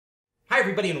Hi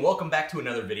everybody and welcome back to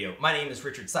another video. My name is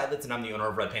Richard Seidlitz and I'm the owner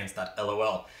of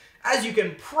Widepants.lol. As you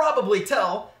can probably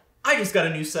tell, I just got a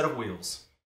new set of wheels.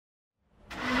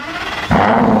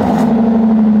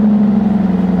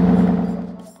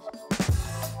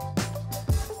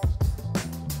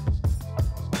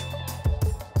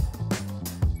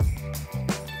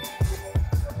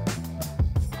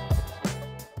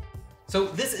 So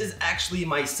this is actually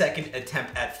my second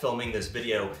attempt at filming this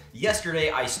video. Yesterday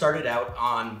I started out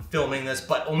on filming this,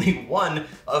 but only one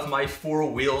of my 4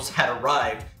 wheels had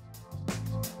arrived.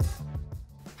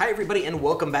 Hi everybody and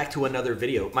welcome back to another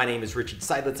video. My name is Richard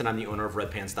Seidlitz and I'm the owner of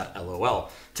Widepants.lol.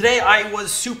 Today I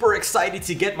was super excited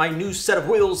to get my new set of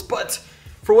wheels, but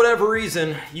for whatever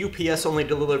reason, UPS only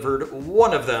delivered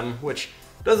one of them, which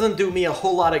doesn't do me a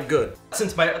whole lot of good.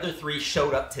 Since my other 3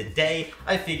 showed up today,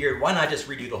 I figured why not just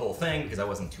redo the whole thing, because I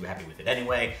wasn't too happy with it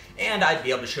anyway, and I'd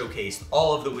be able to showcase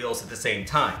all of the wheels at the same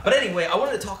time. But anyway, I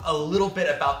wanted to talk a little bit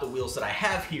about the wheels that I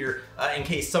have here, in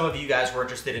case some of you guys were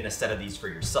interested in a set of these for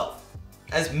yourself.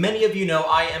 As many of you know,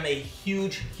 I am a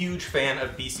huge fan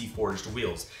of BC Forged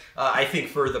wheels. I think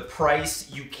for the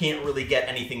price, you can't really get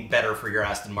anything better for your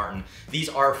Aston Martin. These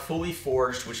are fully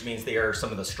forged, which means they are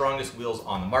some of the strongest wheels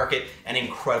on the market and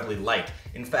incredibly light.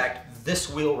 In fact, this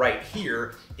wheel right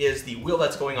here is the wheel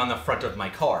that's going on the front of my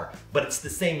car, but it's the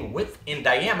same width and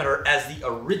diameter as the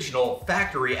original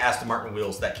factory Aston Martin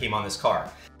wheels that came on this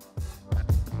car.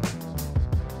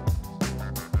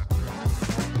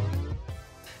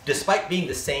 Despite being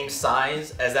the same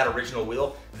size as that original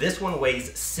wheel, this one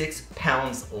weighs 6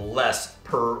 pounds less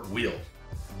per wheel.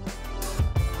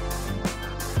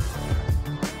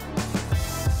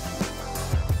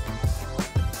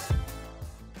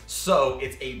 So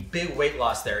it's a big weight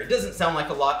loss there. It doesn't sound like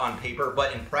a lot on paper,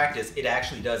 but in practice, it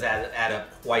actually does add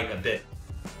up quite a bit.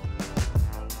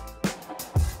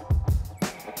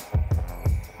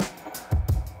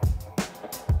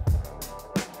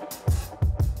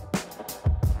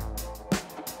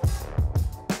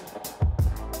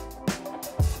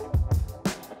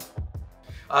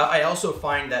 I also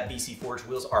find that BC Forged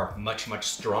wheels are much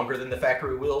stronger than the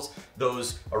factory wheels.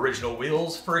 Those original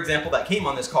wheels, for example, that came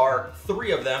on this car,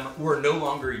 3 of them were no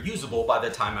longer usable by the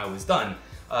time I was done.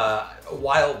 A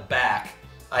while back,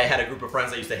 I had a group of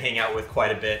friends I used to hang out with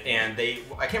quite a bit, and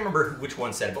I can't remember which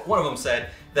one said, but one of them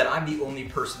said that I'm the only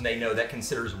person they know that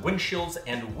considers windshields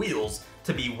and wheels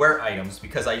to be wear items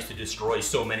because I used to destroy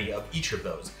so many of each of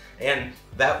those. And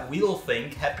that wheel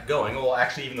thing kept going. Well,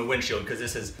 actually even the windshield, because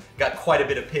this has got quite a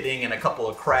bit of pitting and a couple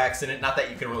of cracks in it. Not that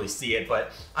you can really see it,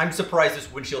 but I'm surprised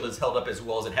this windshield has held up as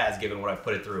well as it has given what I've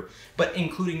put it through. But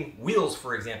including wheels,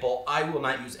 for example, I will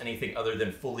not use anything other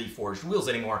than fully forged wheels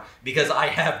anymore because I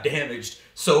have damaged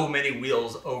so many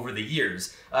wheels over the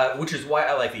years, which is why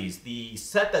I like these. The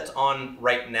set that's on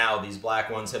right now, these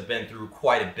black ones, have been through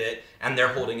quite a bit and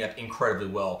they're holding up incredibly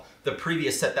well. The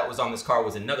previous set that was on this car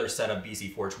was another set of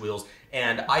BC Forged wheels,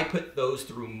 and I put those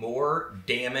through more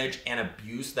damage and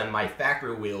abuse than my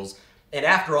factory wheels. And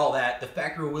after all that, the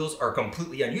factory wheels are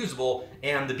completely unusable,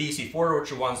 and the BC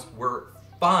Forged ones were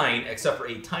fine, except for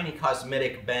a tiny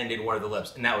cosmetic bend in one of the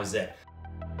lips, and that was it.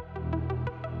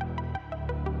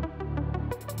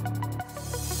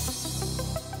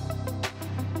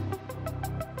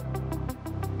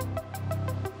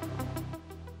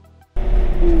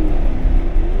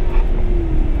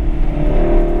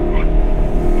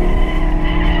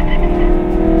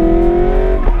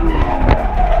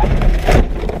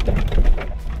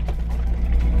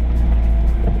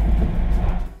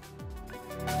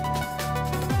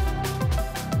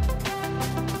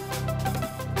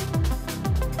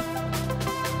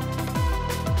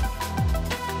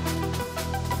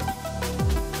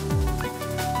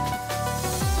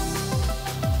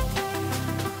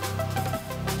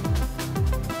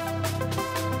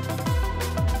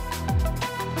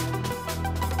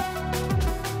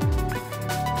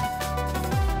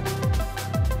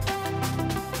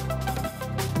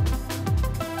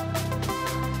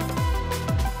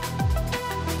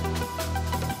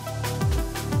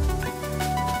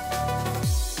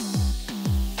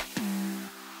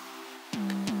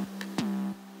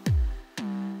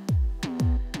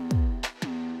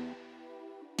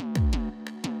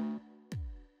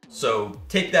 So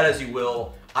take that as you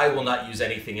will. I will not use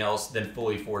anything else than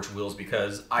fully forged wheels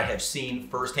because I have seen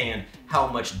firsthand how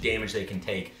much damage they can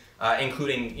take,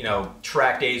 including, you know,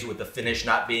 track days with the finish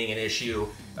not being an issue,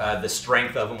 the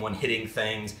strength of them when hitting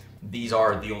things. These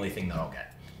are the only thing that I'll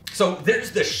get. So there's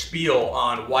the spiel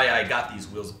on why I got these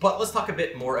wheels, but let's talk a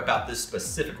bit more about this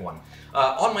specific one.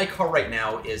 On my car right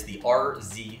now is the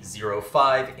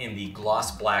RZ05 in the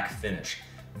gloss black finish.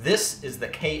 This is the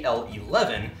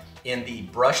KL11, in the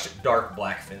brushed dark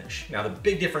black finish. Now the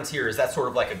big difference here is that's sort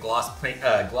of like a gloss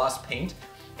paint,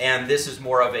 and this is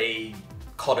more of a,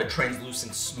 called a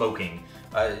translucent smoking.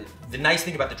 The nice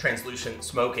thing about the translucent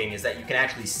smoking is that you can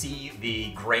actually see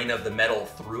the grain of the metal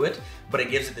through it, but it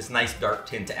gives it this nice dark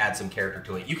tint to add some character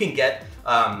to it. You can get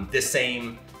the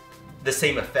same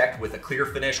effect with a clear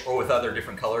finish or with other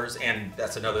different colors, and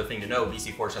that's another thing to know.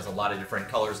 BC Forged has a lot of different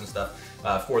colors and stuff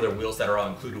for their wheels that are all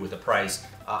included with the price.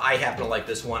 I happen to like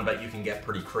this one, but you can get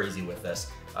pretty crazy with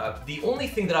this. The only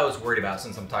thing that I was worried about,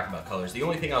 since I'm talking about colors, the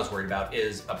only thing I was worried about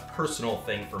is a personal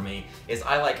thing for me, is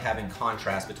I like having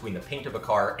contrast between the paint of a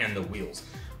car and the wheels.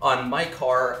 On my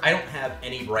car, I don't have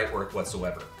any bright work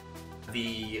whatsoever.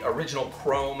 The original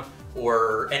chrome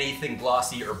or anything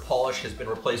glossy or polished has been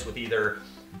replaced with either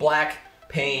black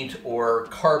paint or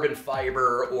carbon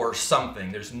fiber or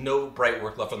something. There's no bright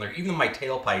work left on there. Even my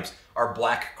tailpipes are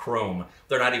black chrome.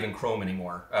 They're not even chrome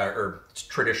anymore, or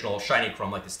traditional shiny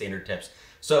chrome like the standard tips.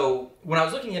 So when I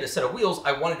was looking at a set of wheels,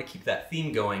 I wanted to keep that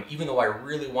theme going, even though I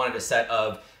really wanted a set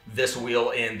of this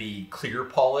wheel in the clear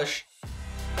polish.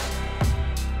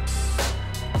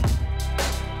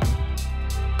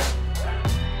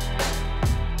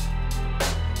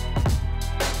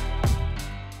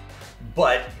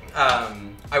 But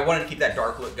I wanted to keep that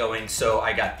dark look going, so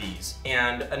I got these.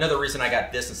 And another reason I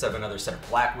got this instead of another set of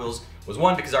black wheels was,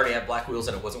 one, because I already have black wheels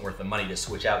and it wasn't worth the money to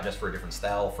switch out just for a different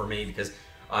style for me, because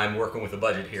I'm working with a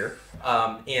budget here.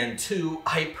 And two,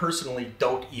 I personally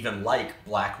don't even like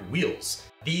black wheels.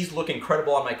 These look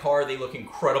incredible on my car, they look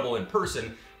incredible in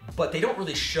person, but they don't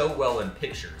really show well in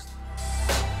pictures.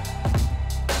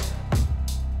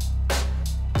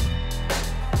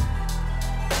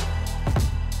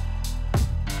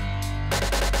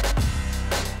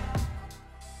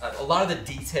 A lot of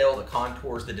the detail, the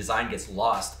contours, the design gets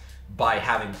lost by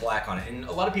having black on it. And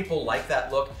a lot of people like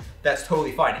that look. That's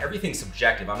totally fine. Everything's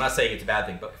subjective. I'm not saying it's a bad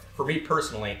thing, but for me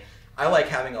personally, I like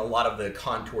having a lot of the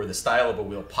contour, the style of a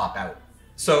wheel pop out.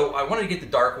 So I wanted to get the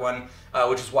dark one,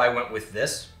 which is why I went with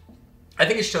this. I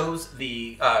think it shows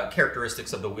the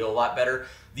characteristics of the wheel a lot better.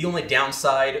 The only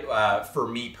downside for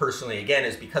me personally, again,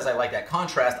 is because I like that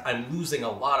contrast, I'm losing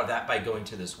a lot of that by going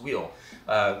to this wheel.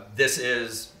 This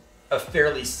is a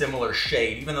fairly similar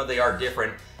shade, even though they are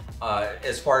different.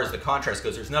 As far as the contrast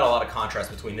goes, there's not a lot of contrast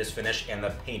between this finish and the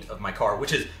paint of my car,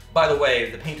 which is, by the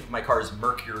way, the paint of my car is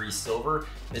mercury silver.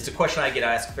 It's a question I get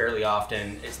asked fairly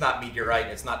often. It's not meteorite,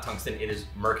 it's not tungsten, it is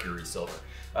mercury silver.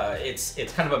 It's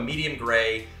kind of a medium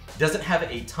gray, doesn't have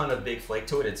a ton of big flake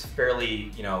to it. It's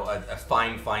fairly, you know, a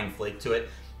fine flake to it.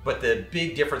 But the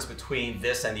big difference between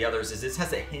this and the others is this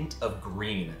has a hint of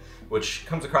green, which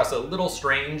comes across a little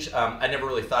strange. I never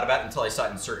really thought about it until I saw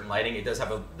it in certain lighting. It does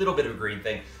have a little bit of a green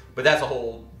thing, but that's a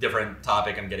whole different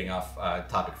topic. I'm getting off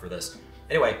topic for this.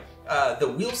 Anyway,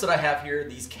 the wheels that I have here,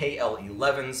 these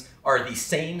KL11s, are the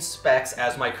same specs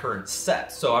as my current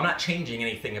set. So I'm not changing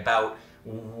anything about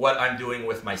what I'm doing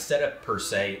with my setup per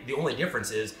se. The only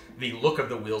difference is the look of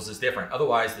the wheels is different.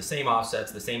 Otherwise, the same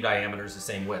offsets, the same diameters, the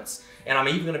same widths. And I'm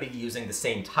even gonna be using the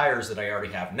same tires that I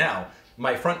already have now.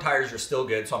 My front tires are still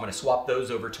good, so I'm gonna swap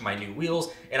those over to my new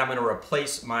wheels, and I'm gonna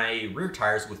replace my rear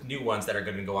tires with new ones that are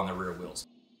gonna go on the rear wheels.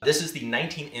 This is the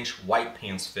 19-inch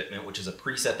Widepants fitment, which is a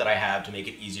preset that I have to make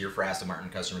it easier for Aston Martin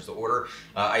customers to order.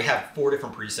 I have 4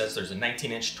 different presets. There's a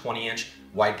 19-inch, 20-inch,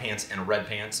 Widepants, and red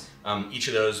pants. Each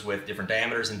of those with different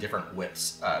diameters and different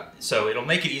widths. So it'll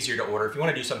make it easier to order. If you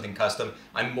want to do something custom,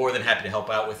 I'm more than happy to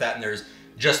help out with that, and there's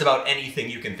just about anything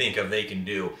you can think of they can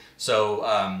do.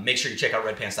 So make sure you check out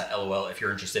redpants.lol if you're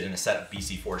interested in a set of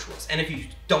BC Forged wheels. And if you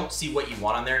don't see what you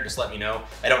want on there, just let me know.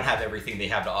 I don't have everything they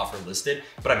have to offer listed,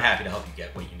 but I'm happy to help you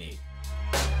get what you need.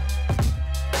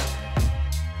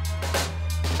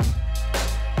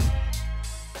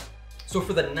 So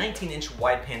for the 19-inch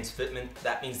Widepants fitment,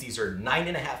 that means these are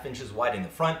 9.5 inches wide in the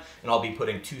front, and I'll be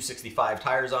putting 265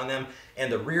 tires on them.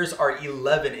 And the rears are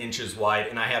 11 inches wide,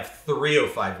 and I have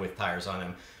 305 width tires on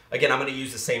them. Again, I'm gonna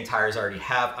use the same tires I already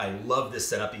have. I love this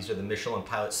setup. These are the Michelin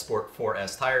Pilot Sport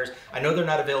 4S tires. I know they're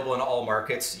not available in all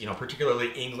markets, you know,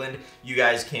 particularly England. You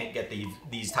guys can't get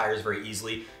these tires very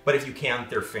easily, but if you can,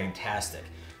 they're fantastic.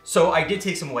 So I did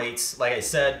take some weights. Like I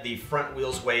said, the front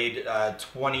wheels weighed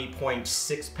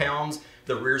 20.6 pounds.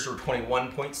 The rears were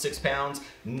 21.6 pounds.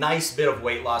 Nice bit of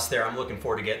weight loss there. I'm looking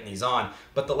forward to getting these on.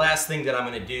 But the last thing that I'm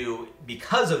gonna do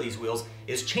because of these wheels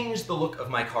is change the look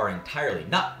of my car entirely.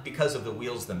 Not because of the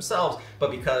wheels themselves, but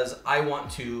because I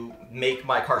want to make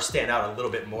my car stand out a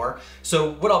little bit more.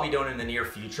 So what I'll be doing in the near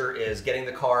future is getting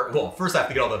the car, well, first I have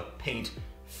to get all the paint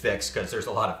fixed because there's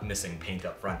a lot of missing paint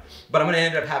up front. But I'm gonna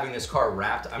end up having this car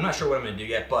wrapped. I'm not sure what I'm gonna do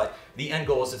yet, but the end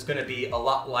goal is it's gonna be a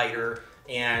lot lighter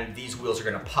and these wheels are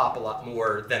gonna pop a lot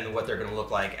more than what they're gonna look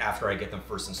like after I get them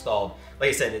first installed. Like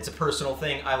I said, it's a personal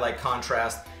thing. I like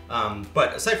contrast,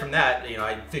 but aside from that, you know,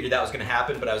 I figured that was gonna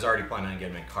happen, but I was already planning on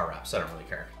getting them in car wrap, so I don't really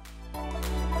care.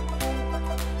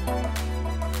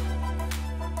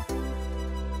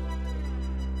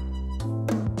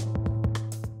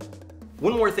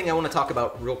 One more thing I want to talk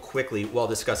about real quickly while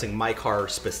discussing my car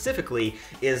specifically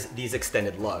is these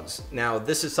extended lugs. Now,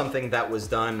 this is something that was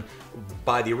done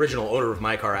by the original owner of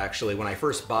my car, actually. When I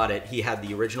first bought it, he had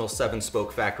the original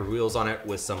 7-spoke factory wheels on it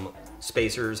with some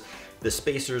spacers. The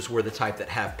spacers were the type that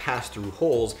have pass-through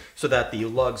holes so that the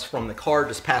lugs from the car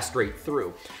just pass straight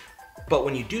through. But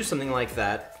when you do something like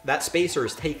that, that spacer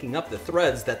is taking up the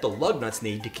threads that the lug nuts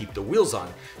need to keep the wheels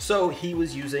on. So he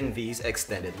was using these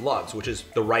extended lugs, which is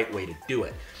the right way to do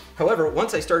it. However,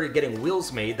 once I started getting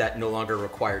wheels made that no longer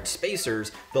required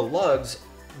spacers, the lugs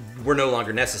were no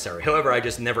longer necessary. However, I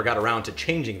just never got around to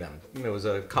changing them. It was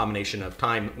a combination of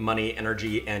time, money,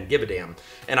 energy, and give a damn,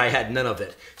 and I had none of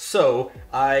it. So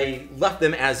I left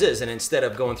them as is, and instead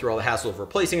of going through all the hassle of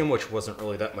replacing them, which wasn't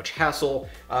really that much hassle,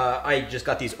 I just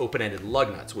got these open-ended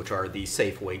lug nuts, which are the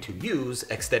safe way to use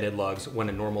extended lugs when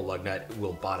a normal lug nut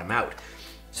will bottom out.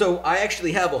 So I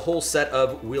actually have a whole set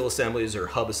of wheel assemblies or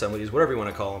hub assemblies, whatever you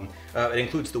want to call them. It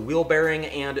includes the wheel bearing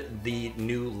and the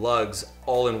new lugs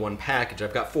all in one package.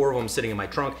 I've got 4 of them sitting in my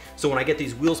trunk, so when I get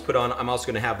these wheels put on, I'm also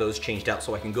going to have those changed out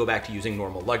so I can go back to using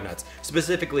normal lug nuts.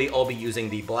 Specifically, I'll be using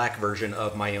the black version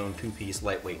of my own 2-piece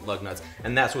lightweight lug nuts,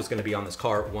 and that's what's going to be on this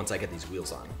car once I get these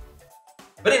wheels on.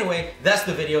 But anyway, that's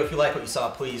the video. If you like what you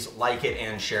saw, please like it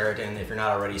and share it. And if you're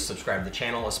not already, subscribe to the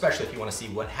channel, especially if you want to see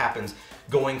what happens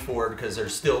going forward, because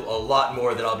there's still a lot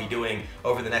more that I'll be doing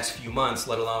over the next few months,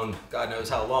 let alone God knows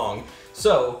how long.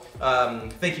 So,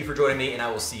 thank you for joining me, and I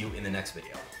will see you in the next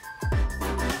video.